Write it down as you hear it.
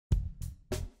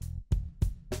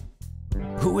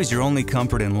Who is your only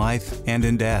comfort in life and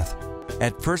in death?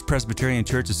 At First Presbyterian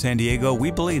Church of San Diego,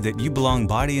 we believe that you belong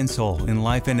body and soul in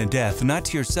life and in death, not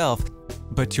to yourself,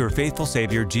 but to your faithful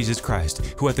Savior, Jesus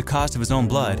Christ, who at the cost of His own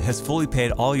blood has fully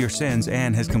paid all your sins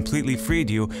and has completely freed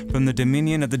you from the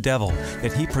dominion of the devil,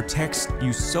 that He protects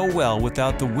you so well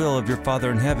without the will of your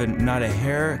Father in heaven, not a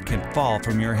hair can fall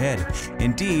from your head.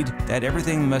 Indeed, that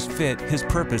everything must fit His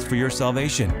purpose for your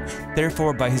salvation.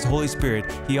 Therefore, by His Holy Spirit,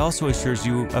 He also assures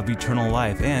you of eternal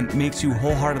life and makes you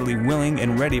wholeheartedly willing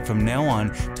and ready from now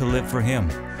on to live for Him.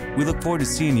 We look forward to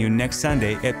seeing you next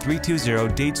Sunday at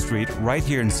 320 Date Street right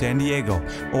here in San Diego,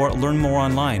 or learn more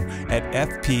online at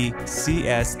fpcsd.org.